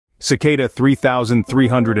Cicada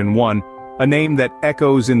 3301, a name that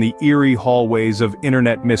echoes in the eerie hallways of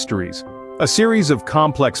internet mysteries. A series of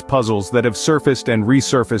complex puzzles that have surfaced and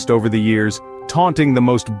resurfaced over the years, taunting the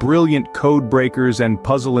most brilliant code breakers and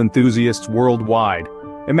puzzle enthusiasts worldwide.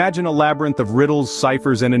 Imagine a labyrinth of riddles,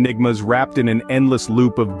 ciphers, and enigmas wrapped in an endless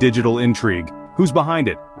loop of digital intrigue. Who's behind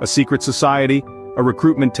it? A secret society? A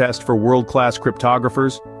recruitment test for world-class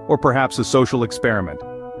cryptographers? Or perhaps a social experiment?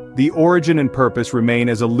 The origin and purpose remain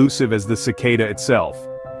as elusive as the cicada itself.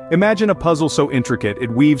 Imagine a puzzle so intricate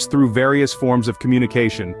it weaves through various forms of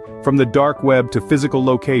communication, from the dark web to physical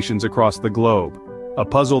locations across the globe. A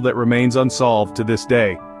puzzle that remains unsolved to this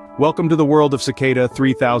day. Welcome to the world of Cicada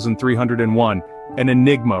 3301, an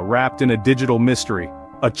enigma wrapped in a digital mystery,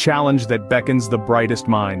 a challenge that beckons the brightest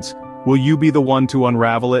minds. Will you be the one to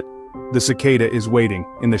unravel it? The cicada is waiting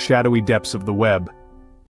in the shadowy depths of the web.